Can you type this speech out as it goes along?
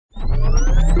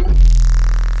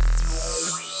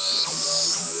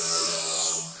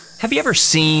Have you ever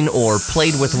seen or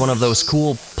played with one of those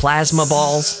cool plasma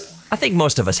balls? I think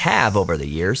most of us have over the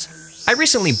years. I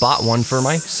recently bought one for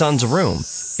my son's room.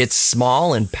 It's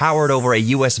small and powered over a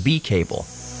USB cable.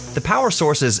 The power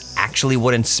source is actually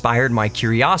what inspired my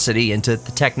curiosity into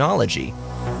the technology.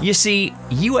 You see,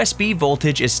 USB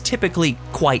voltage is typically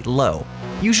quite low,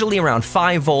 usually around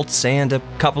 5 volts and a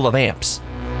couple of amps.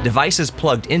 Devices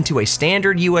plugged into a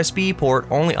standard USB port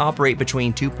only operate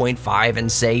between 2.5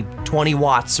 and say 20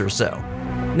 watts or so.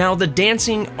 Now, the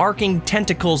dancing, arcing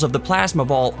tentacles of the plasma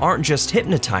ball aren't just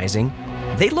hypnotizing,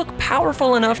 they look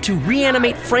powerful enough to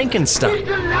reanimate Frankenstein.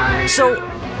 So,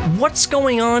 what's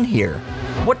going on here?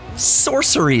 What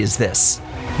sorcery is this?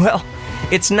 Well,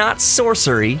 it's not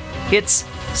sorcery, it's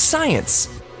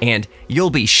science. And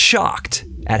you'll be shocked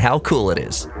at how cool it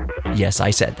is. Yes, I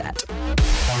said that.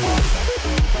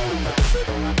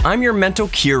 I'm your mental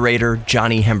curator,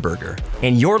 Johnny Hemberger,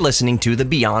 and you're listening to the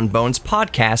Beyond Bones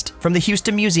podcast from the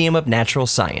Houston Museum of Natural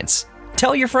Science.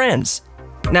 Tell your friends.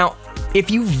 Now, if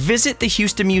you visit the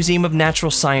Houston Museum of Natural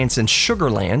Science in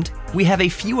Sugar Land, we have a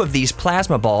few of these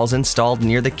plasma balls installed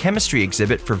near the chemistry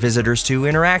exhibit for visitors to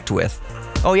interact with.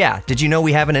 Oh yeah, did you know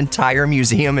we have an entire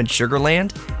museum in Sugar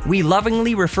Land? We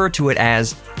lovingly refer to it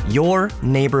as your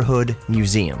neighborhood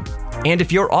museum. And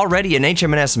if you're already an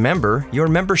HMNS member, your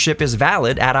membership is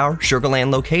valid at our Sugar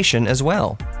Land location as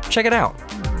well. Check it out.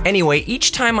 Anyway,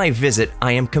 each time I visit,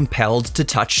 I am compelled to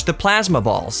touch the plasma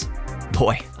balls.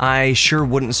 Boy, I sure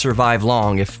wouldn't survive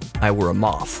long if I were a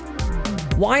moth.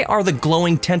 Why are the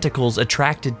glowing tentacles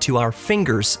attracted to our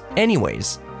fingers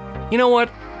anyways? You know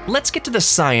what? Let's get to the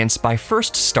science by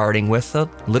first starting with a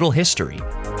little history.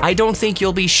 I don't think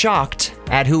you'll be shocked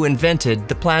at who invented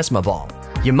the plasma ball.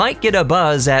 You might get a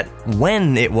buzz at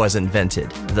when it was invented,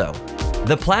 though.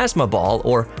 The plasma ball,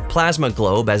 or plasma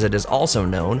globe as it is also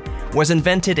known, was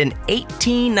invented in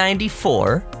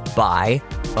 1894 by,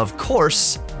 of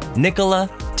course, Nikola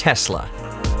Tesla.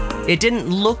 It didn't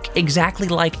look exactly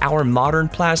like our modern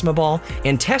plasma ball,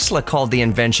 and Tesla called the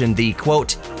invention the,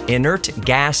 quote, inert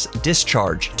gas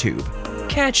discharge tube.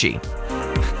 Catchy.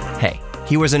 Hey,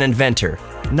 he was an inventor,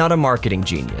 not a marketing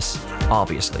genius,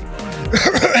 obviously.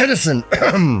 Edison.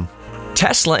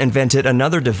 Tesla invented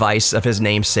another device of his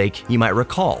namesake you might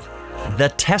recall, the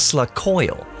Tesla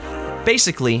coil.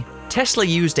 Basically, Tesla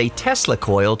used a Tesla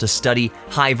coil to study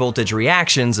high voltage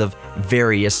reactions of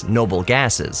various noble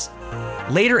gases.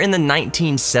 Later in the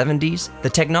 1970s, the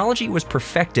technology was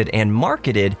perfected and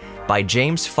marketed by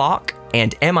James Falk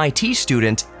and MIT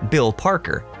student Bill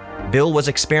Parker. Bill was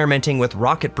experimenting with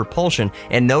rocket propulsion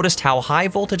and noticed how high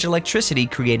voltage electricity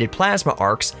created plasma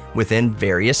arcs within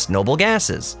various noble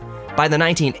gases. By the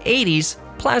 1980s,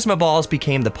 plasma balls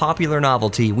became the popular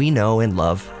novelty we know and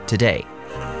love today.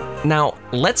 Now,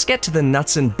 let's get to the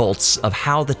nuts and bolts of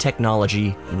how the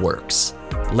technology works.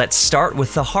 Let's start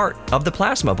with the heart of the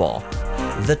plasma ball,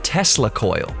 the Tesla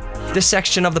coil. This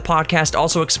section of the podcast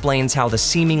also explains how the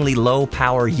seemingly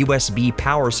low-power USB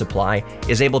power supply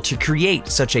is able to create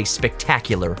such a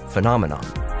spectacular phenomenon.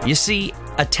 You see,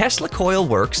 a Tesla coil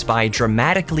works by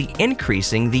dramatically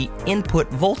increasing the input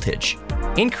voltage.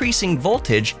 Increasing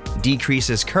voltage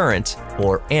decreases current,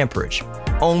 or amperage.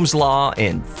 Ohm's law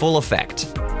in full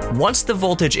effect. Once the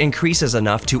voltage increases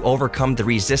enough to overcome the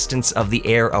resistance of the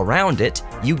air around it,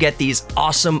 you get these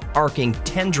awesome arcing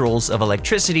tendrils of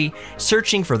electricity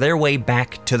searching for their way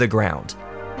back to the ground.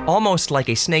 Almost like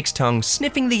a snake's tongue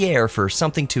sniffing the air for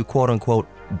something to quote-unquote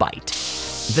bite.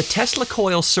 The Tesla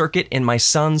coil circuit in my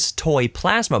son's toy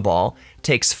plasma ball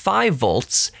takes 5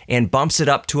 volts and bumps it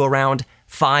up to around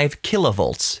 5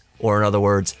 kilovolts, or in other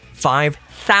words,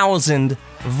 5,000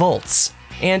 volts.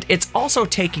 And it's also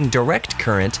taking direct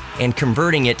current and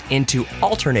converting it into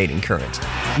alternating current.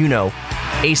 You know,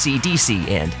 AC/DC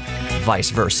and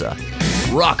vice versa.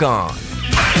 Rock on!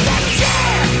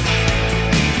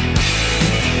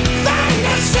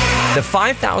 The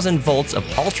 5,000 volts of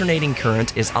alternating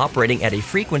current is operating at a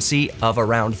frequency of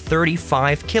around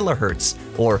 35 kilohertz,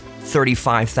 or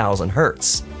 35,000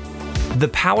 hertz. The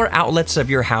power outlets of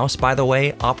your house, by the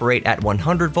way, operate at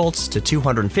 100 volts to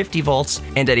 250 volts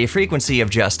and at a frequency of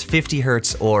just 50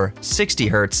 hertz or 60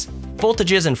 hertz,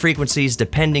 voltages and frequencies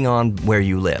depending on where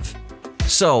you live.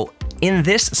 So, in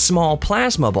this small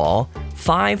plasma ball,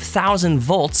 5,000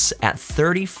 volts at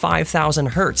 35,000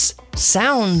 hertz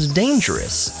sounds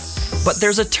dangerous. But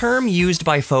there's a term used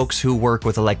by folks who work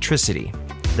with electricity.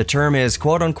 The term is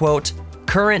quote-unquote,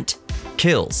 current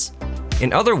kills.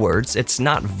 In other words, it's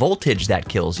not voltage that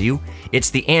kills you,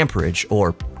 it's the amperage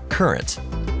or current.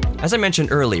 As I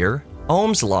mentioned earlier,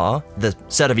 Ohm's law, the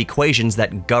set of equations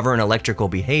that govern electrical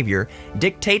behavior,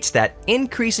 dictates that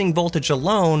increasing voltage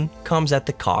alone comes at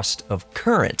the cost of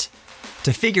current.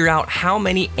 To figure out how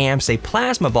many amps a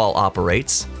plasma ball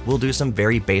operates, we'll do some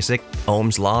very basic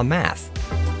Ohm's law math.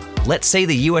 Let's say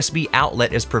the USB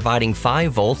outlet is providing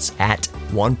 5 volts at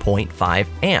 1.5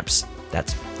 amps.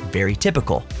 That's very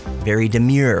typical, very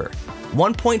demure.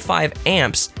 1.5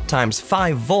 amps times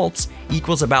 5 volts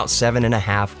equals about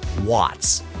 7.5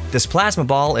 watts. This plasma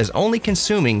ball is only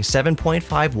consuming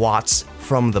 7.5 watts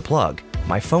from the plug.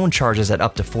 My phone charges at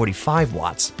up to 45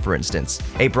 watts, for instance.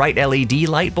 A bright LED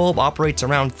light bulb operates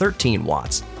around 13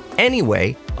 watts.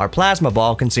 Anyway, our plasma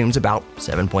ball consumes about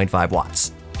 7.5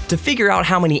 watts. To figure out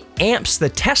how many amps the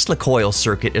Tesla coil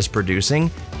circuit is producing,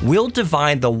 we'll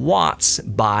divide the watts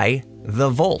by the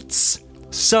volts.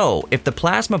 So, if the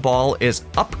plasma ball is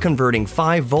up-converting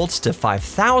 5 volts to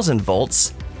 5,000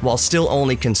 volts, while still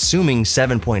only consuming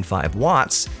 7.5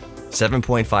 watts,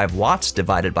 7.5 watts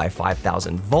divided by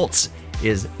 5,000 volts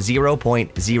is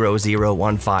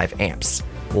 0.0015 amps,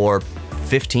 or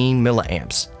 15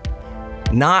 milliamps.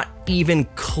 Not even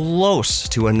close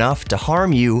to enough to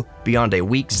harm you beyond a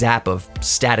weak zap of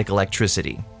static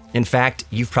electricity. In fact,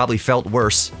 you've probably felt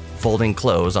worse folding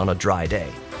clothes on a dry day.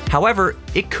 However,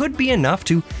 it could be enough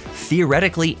to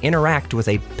theoretically interact with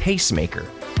a pacemaker,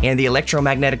 and the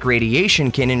electromagnetic radiation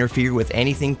can interfere with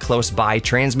anything close by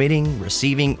transmitting,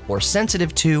 receiving, or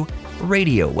sensitive to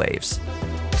radio waves.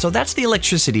 So that's the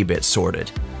electricity bit sorted.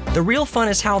 The real fun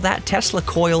is how that Tesla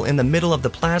coil in the middle of the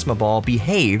plasma ball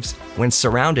behaves when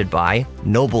surrounded by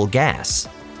noble gas.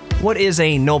 What is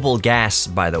a noble gas,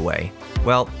 by the way?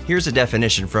 Well, here's a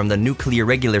definition from the Nuclear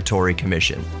Regulatory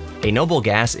Commission. A noble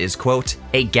gas is, quote,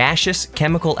 a gaseous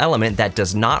chemical element that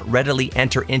does not readily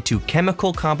enter into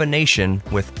chemical combination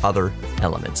with other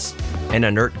elements. An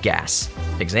inert gas.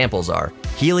 Examples are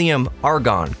helium,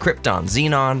 argon, krypton,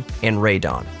 xenon, and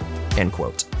radon, end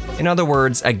quote. In other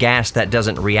words, a gas that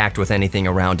doesn't react with anything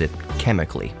around it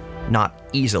chemically. Not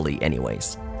easily,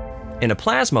 anyways. In a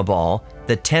plasma ball,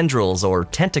 the tendrils or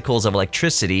tentacles of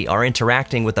electricity are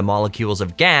interacting with the molecules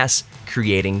of gas,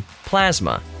 creating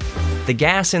plasma. The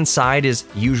gas inside is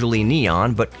usually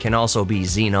neon, but can also be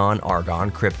xenon,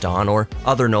 argon, krypton, or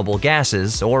other noble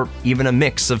gases, or even a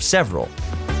mix of several.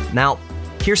 Now,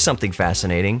 here's something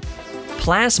fascinating.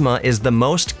 Plasma is the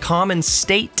most common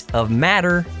state of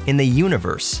matter in the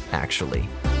universe, actually.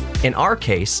 In our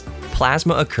case,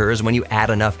 plasma occurs when you add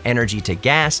enough energy to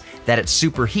gas that it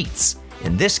superheats.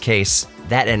 In this case,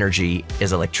 that energy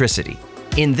is electricity.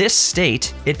 In this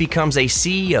state, it becomes a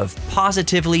sea of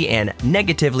positively and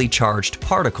negatively charged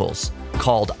particles,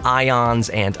 called ions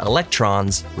and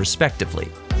electrons, respectively.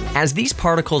 As these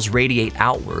particles radiate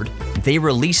outward, they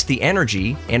release the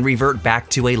energy and revert back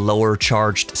to a lower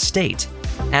charged state.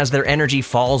 As their energy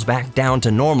falls back down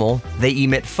to normal, they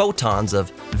emit photons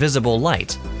of visible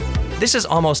light. This is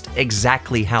almost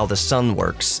exactly how the sun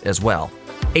works as well.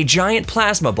 A giant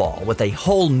plasma ball with a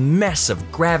whole mess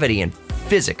of gravity and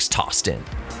physics tossed in.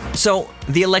 So,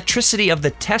 the electricity of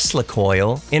the Tesla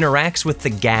coil interacts with the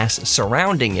gas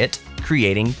surrounding it,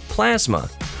 creating plasma.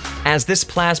 As this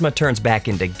plasma turns back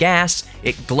into gas,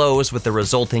 it glows with the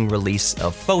resulting release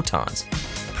of photons.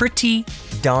 Pretty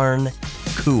darn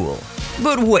cool.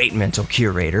 But wait, mental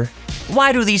curator.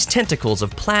 Why do these tentacles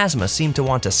of plasma seem to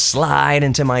want to slide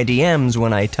into my DMs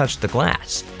when I touch the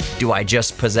glass? Do I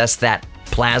just possess that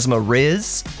plasma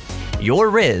riz?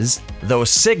 Your riz, though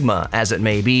sigma as it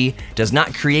may be, does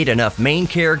not create enough main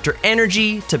character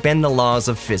energy to bend the laws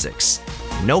of physics.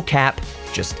 No cap,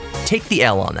 just take the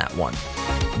L on that one.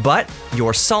 But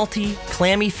your salty,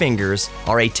 clammy fingers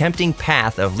are a tempting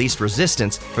path of least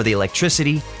resistance for the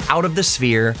electricity out of the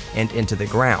sphere and into the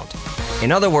ground.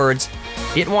 In other words,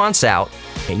 it wants out,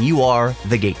 and you are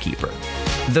the gatekeeper.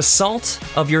 The salt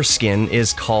of your skin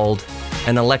is called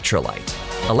an electrolyte.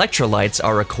 Electrolytes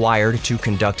are required to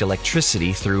conduct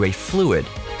electricity through a fluid.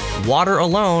 Water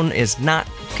alone is not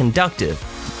conductive,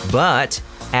 but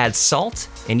add salt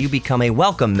and you become a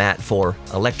welcome mat for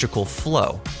electrical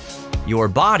flow. Your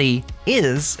body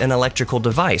is an electrical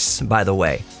device, by the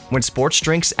way. When sports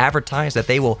drinks advertise that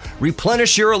they will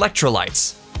replenish your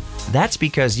electrolytes, that's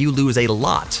because you lose a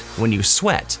lot when you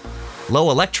sweat.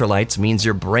 Low electrolytes means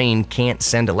your brain can't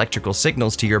send electrical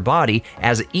signals to your body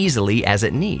as easily as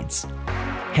it needs.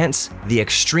 Hence, the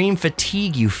extreme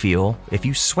fatigue you feel if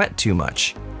you sweat too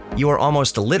much. You are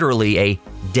almost literally a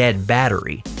dead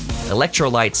battery.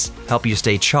 Electrolytes help you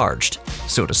stay charged,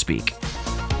 so to speak.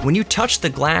 When you touch the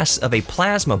glass of a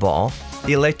plasma ball,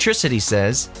 the electricity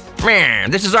says,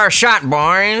 "Man, this is our shot,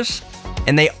 boys."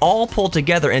 and they all pull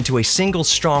together into a single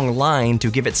strong line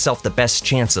to give itself the best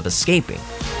chance of escaping,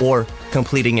 or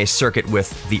completing a circuit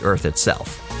with the Earth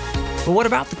itself. But what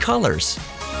about the colors?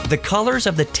 The colors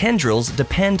of the tendrils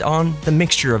depend on the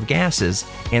mixture of gases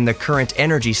and the current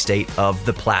energy state of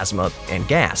the plasma and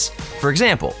gas. For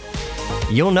example,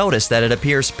 you'll notice that it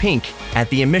appears pink at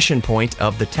the emission point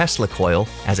of the Tesla coil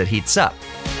as it heats up,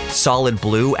 solid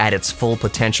blue at its full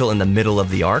potential in the middle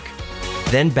of the arc,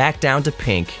 then back down to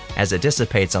pink as it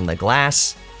dissipates on the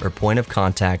glass or point of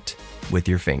contact with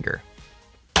your finger.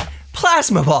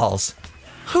 Plasma balls!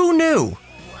 Who knew?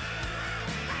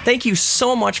 Thank you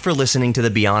so much for listening to the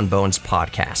Beyond Bones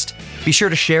podcast. Be sure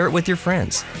to share it with your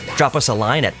friends. Drop us a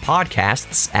line at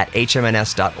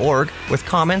podcasts@hmns.org with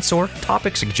comments or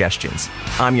topic suggestions.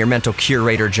 I'm your mental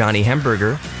curator, Johnny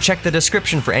Hemberger. Check the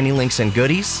description for any links and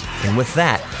goodies. And with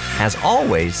that, as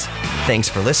always, thanks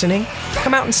for listening.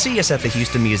 Come out and see us at the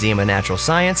Houston Museum of Natural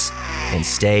Science, and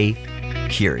stay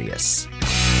curious.